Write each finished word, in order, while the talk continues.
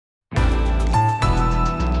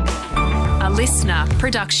listener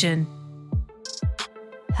production.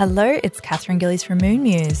 Hello, it's Catherine Gillies from Moon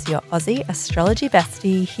Muse, your Aussie astrology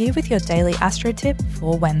bestie, here with your daily astro tip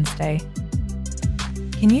for Wednesday.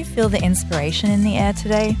 Can you feel the inspiration in the air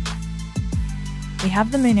today? We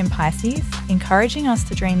have the moon in Pisces, encouraging us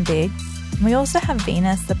to dream big, and we also have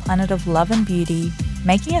Venus, the planet of love and beauty,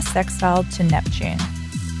 making a sextile to Neptune,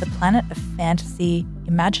 the planet of fantasy,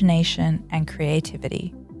 imagination, and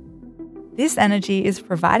creativity. This energy is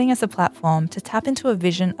providing us a platform to tap into a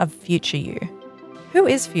vision of future you. Who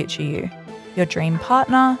is future you? Your dream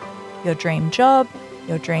partner, your dream job,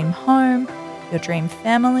 your dream home, your dream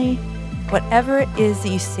family, whatever it is that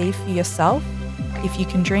you see for yourself, if you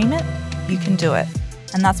can dream it, you can do it.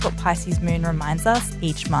 And that's what Pisces moon reminds us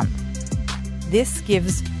each month. This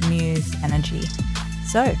gives muse energy.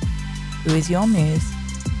 So, who is your muse?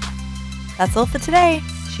 That's all for today.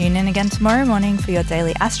 Tune in again tomorrow morning for your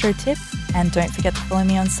daily astro tip, and don't forget to follow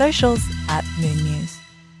me on socials at Moon Muse.